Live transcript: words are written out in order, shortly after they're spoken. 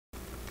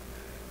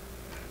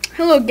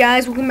Hello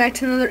guys, welcome back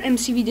to another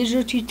MCV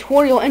digital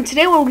tutorial, and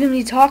today what we're going to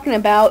be talking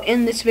about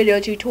in this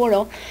video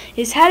tutorial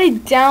is how to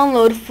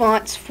download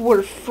fonts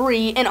for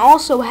free and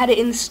also how to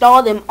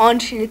install them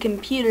onto your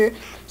computer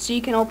so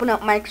you can open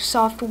up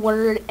Microsoft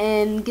Word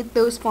and get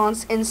those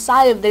fonts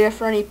inside of there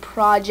for any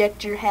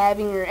project you're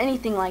having or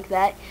anything like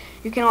that.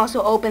 You can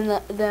also open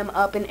them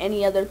up in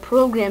any other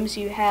programs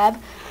you have.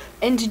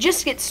 And to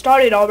just get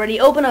started already,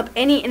 open up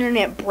any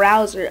internet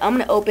browser. I'm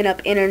going to open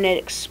up Internet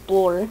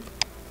Explorer.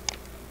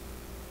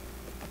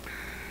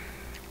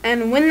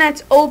 And when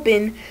that's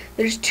open,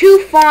 there's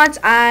two fonts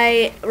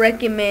I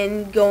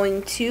recommend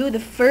going to. The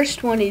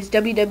first one is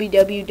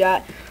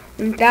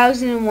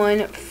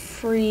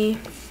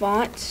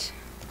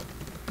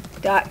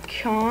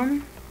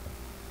www.1001freefonts.com.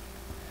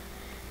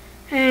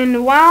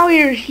 And while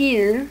you're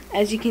here,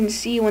 as you can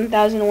see,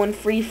 1001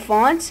 Free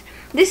Fonts,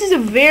 this is a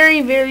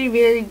very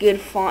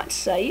good font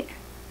site.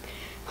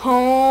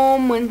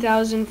 Home,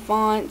 1000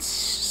 fonts,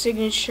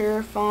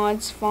 signature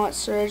fonts, font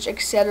search,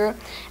 etc.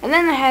 And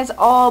then it has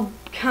all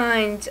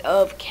kinds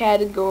of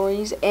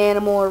categories: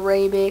 animal,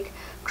 Arabic,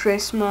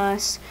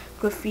 Christmas,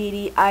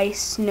 graffiti,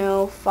 ice,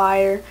 snow,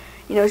 fire.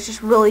 You know, it's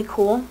just really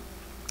cool.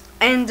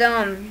 And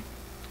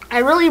I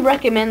really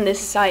recommend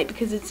this site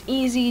because it's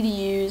easy to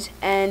use,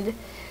 and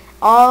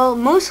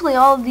mostly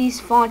all of these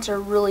fonts are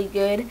really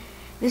good.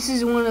 This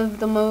is one of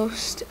the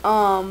most,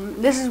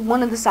 this is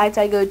one of the sites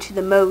I go to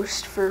the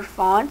most for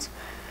fonts.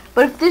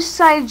 But if this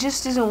site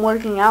just isn't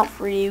working out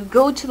for you,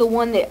 go to the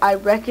one that I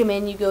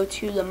recommend you go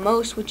to the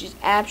most, which is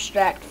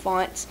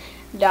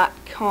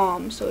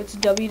abstractfonts.com. So it's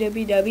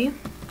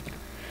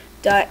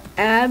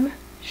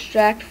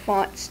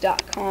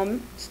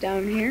www.abstractfonts.com. It's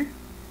down here.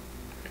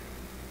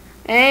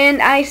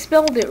 And I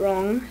spelled it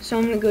wrong, so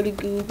I'm going to go to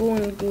Google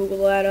and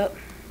Google that up.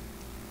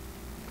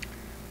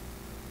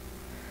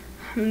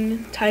 I'm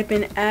going to type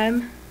in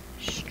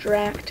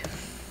abstract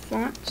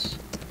fonts.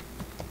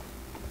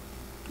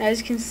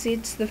 As you can see,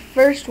 it's the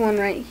first one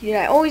right here.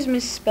 I always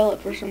misspell it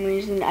for some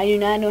reason. I do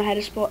not know how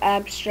to spell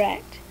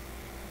abstract.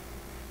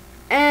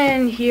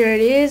 And here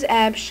it is,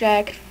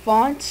 Abstract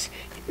Fonts.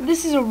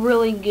 This is a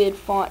really good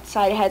font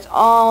site. It has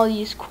all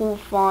these cool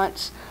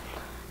fonts.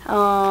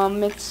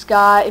 It's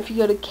got, if you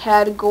go to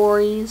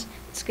categories,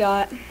 it's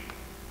got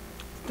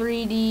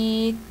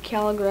 3D,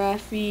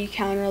 calligraphy,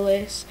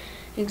 counterless,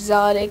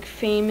 exotic,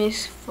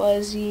 famous,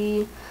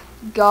 fuzzy,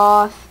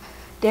 goth,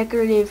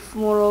 decorative,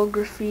 floral,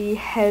 graffiti,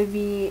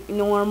 heavy,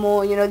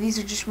 normal. You know, these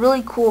are just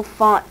really cool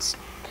fonts.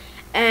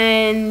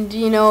 And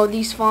you know,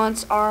 these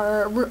fonts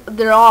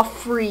they're all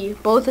free.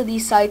 Both of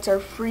these sites are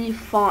free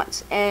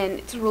fonts, and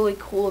it's really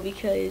cool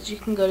because you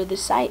can go to the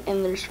site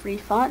and there's free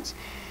fonts.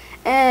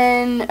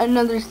 And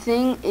another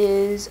thing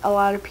is, a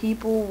lot of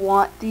people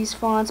want these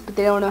fonts, but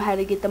they don't know how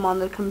to get them on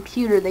their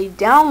computer. They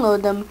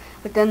download them,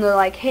 but then they're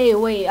like, hey,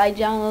 wait, I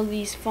download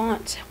these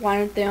fonts. Why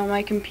aren't they on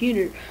my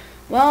computer?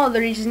 Well, the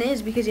reason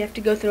is because you have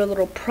to go through a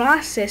little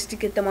process to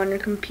get them on your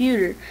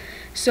computer.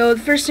 So the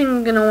first thing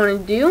you're going to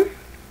want to do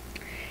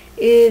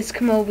is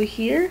come over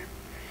here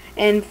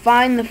and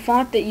find the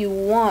font that you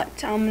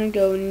want. I'm going to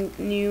go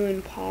new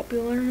and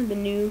popular, the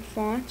new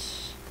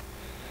fonts.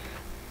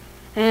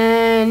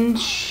 And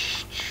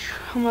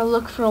I'm going to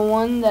look for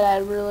one that I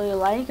really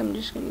like. I'm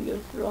just going to go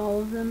through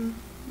all of them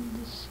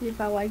to see if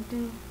I like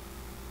them.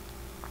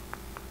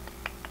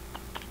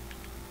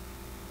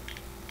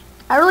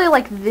 I really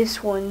like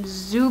this one,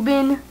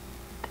 Zubin,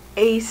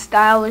 a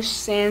stylish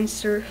sans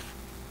serif.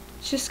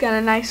 It's just got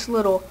a nice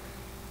little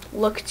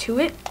look to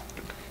it.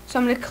 So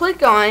I'm going to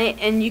click on it,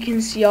 and you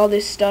can see all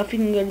this stuff. You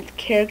can go to the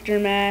character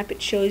map.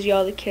 It shows you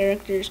all the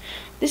characters.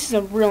 This is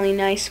a really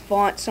nice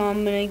font, so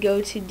I'm going to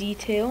go to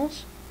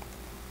details.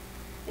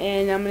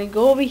 And I'm going to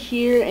go over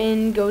here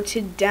and go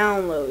to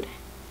download.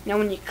 Now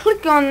when you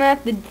click on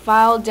that, the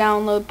file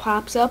download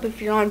pops up.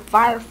 If you're on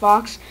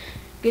Firefox,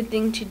 good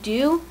thing to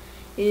do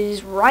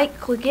is right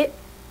click it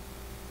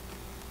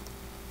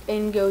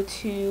and go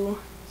to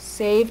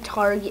Save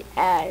Target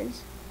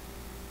As.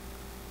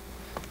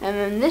 And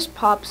then this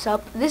pops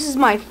up. This is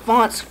my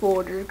fonts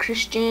folder,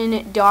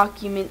 Christian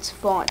Documents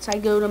Fonts. I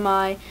go to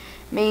my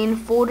main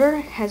folder,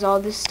 it has all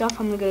this stuff.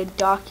 I'm going to go to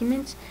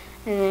Documents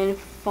and then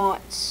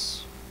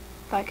Fonts.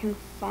 If I can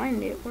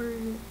find it, where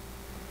is it?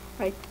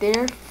 Right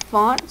there,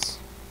 Fonts.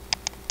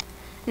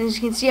 And as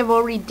you can see, I've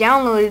already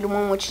downloaded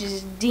one, which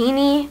is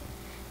Dini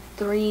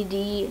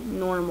 3D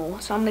Normal.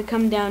 So I'm going to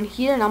come down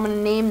here and I'm going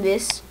to name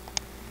this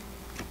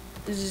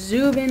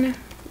Zubin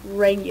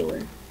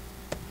Regular.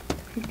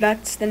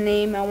 That's the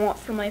name I want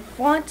for my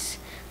fonts.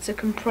 It's a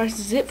compressed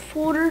zip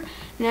folder.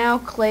 Now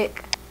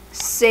click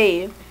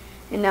Save.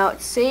 And now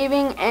it's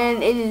saving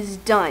and it is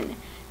done.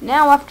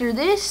 Now after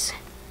this,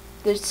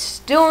 it's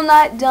still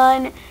not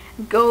done.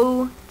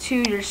 Go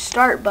to your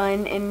Start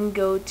button and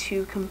go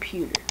to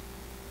Computer.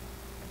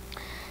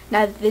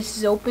 Now that this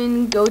is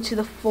open, go to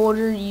the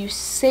folder you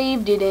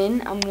saved it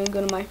in. I'm going to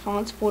go to my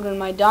fonts folder and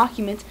my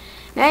documents.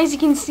 Now as you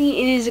can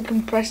see, it is a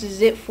compressed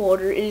zip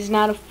folder. It is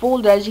not a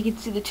folder. As you can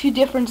see, the two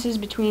differences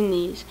between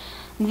these.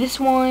 This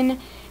one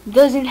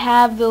doesn't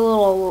have the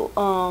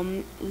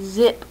little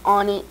zip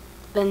on it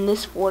than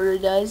this folder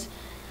does.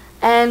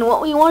 And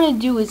what we want to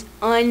do is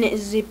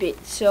unzip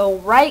it. So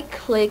right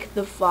click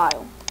the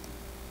file.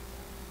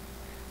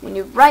 When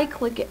you right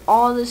click it,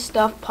 all this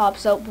stuff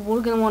pops up, but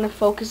we're going to want to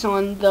focus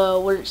on the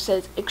where it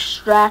says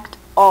extract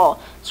all.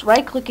 So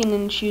right click and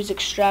then choose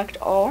extract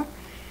all,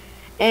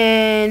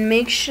 and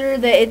make sure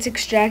that it's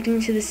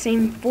extracting to the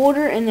same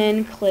folder, and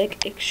then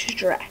click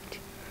extract.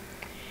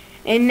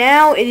 And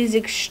now it is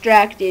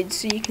extracted,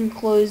 so you can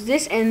close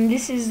this, and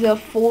this is the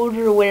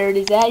folder where it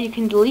is at. You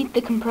can delete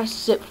the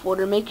compressed zip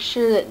folder. Make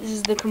sure that this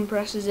is the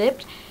compressed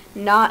zipped,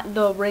 not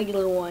the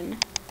regular one.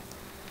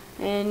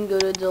 And go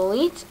to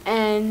delete,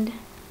 and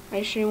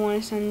make sure you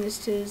want to send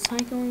this to the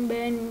cycling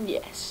bin.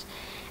 Yes.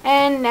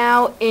 And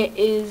now it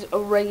is a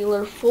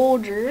regular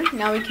folder.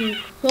 Now we can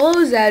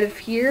close out of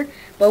here,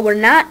 but we're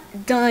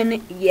not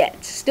done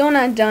yet. Still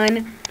not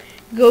done.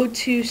 Go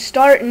to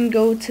start and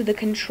go to the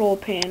control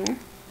panel.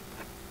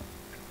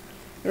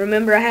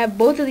 Remember, I have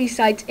both of these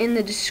sites in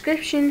the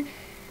description.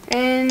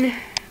 And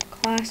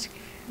classic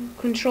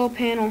control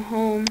panel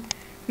home.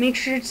 Make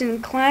sure it's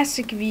in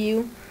classic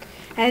view.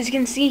 As you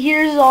can see,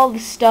 here's all the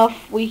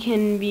stuff we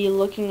can be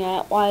looking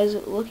at. Why is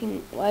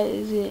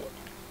it?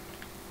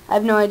 I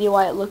have no idea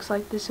why it looks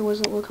like this. It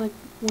wasn't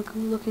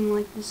looking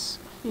like this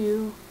a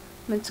few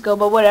minutes ago,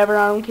 but whatever,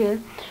 I don't care.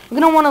 We're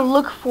going to want to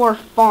look for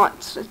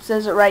fonts. It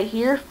says it right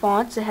here,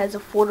 fonts. It has a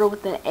folder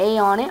with an A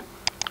on it.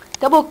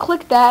 Double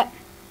click that,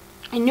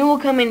 and you will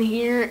come in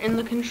here in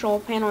the control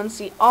panel and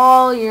see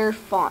all your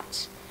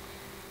fonts.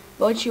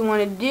 What you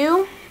want to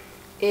do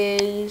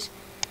is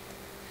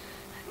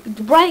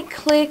right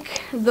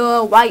click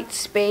the white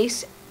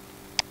space.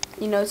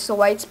 You know, it's the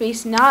white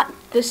space, not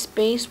the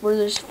space where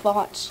there's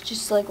fonts,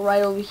 just like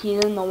right over here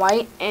in the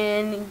white,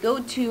 and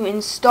go to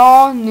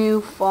install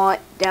new font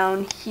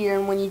down here.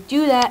 And when you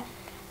do that,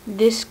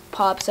 this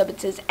pops up.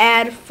 It says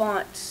add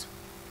fonts.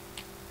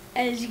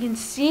 As you can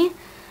see,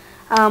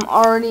 I'm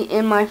already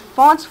in my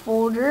fonts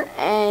folder,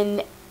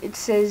 and it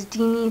says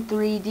Dini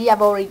 3D.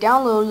 I've already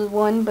downloaded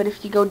one, but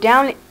if you go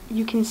down,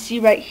 you can see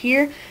right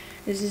here,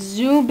 this is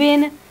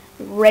Zubin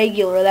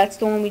regular. That's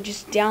the one we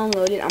just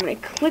downloaded. I'm going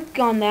to click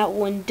on that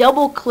one,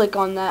 double click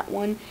on that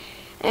one,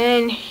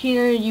 and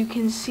here you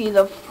can see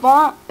the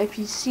font. If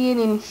you see it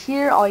in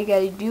here, all you got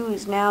to do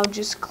is now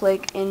just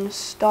click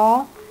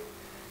install,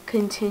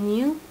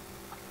 continue,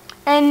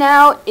 and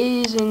now it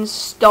is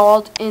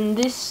installed. And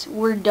this,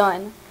 we're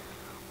done.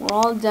 We're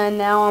all done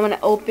now. I'm going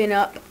to open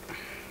up,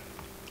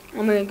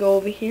 I'm going to go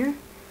over here,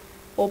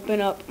 open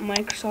up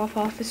Microsoft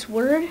Office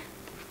Word.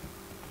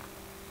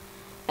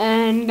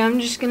 And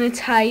I'm just going to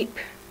type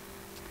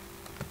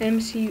in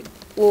lowercase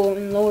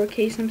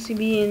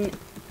MCB in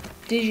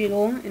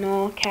digital in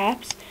all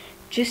caps,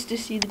 just to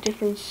see the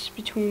difference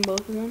between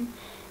both of them.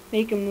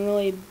 Make them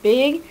really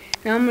big.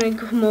 Now I'm going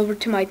to come over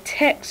to my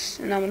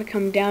text, and I'm going to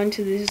come down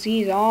to the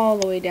Z's, all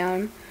the way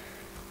down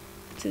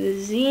to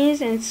the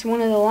Z's, and it's one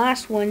of the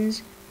last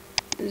ones,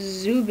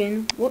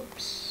 Zubin,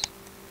 whoops,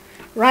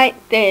 right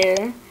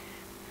there.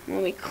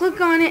 When we click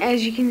on it,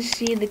 as you can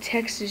see, the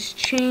text is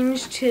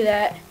changed to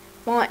that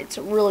font. It's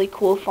a really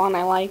cool font.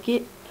 I like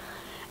it.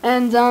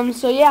 And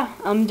so yeah,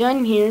 I'm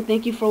done here.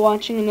 Thank you for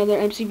watching another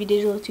MCB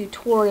Digital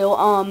tutorial.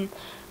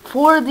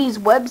 For these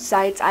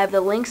websites, I have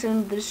the links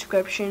in the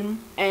description,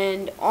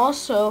 and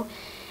also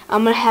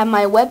I'm gonna have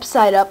my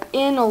website up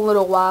in a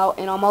little while,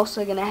 and I'm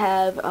also gonna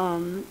have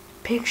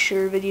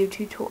picture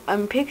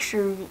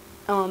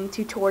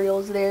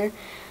tutorials there,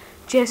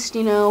 just,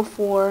 you know,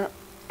 for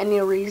any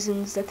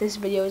reasons that this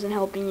video isn't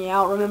helping you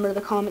out. Remember,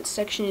 the comments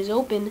section is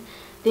open.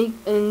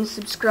 And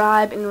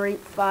subscribe and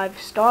rate 5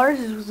 stars.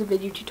 This was a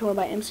video tutorial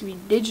by MCB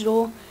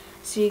Digital.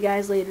 See you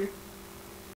guys later.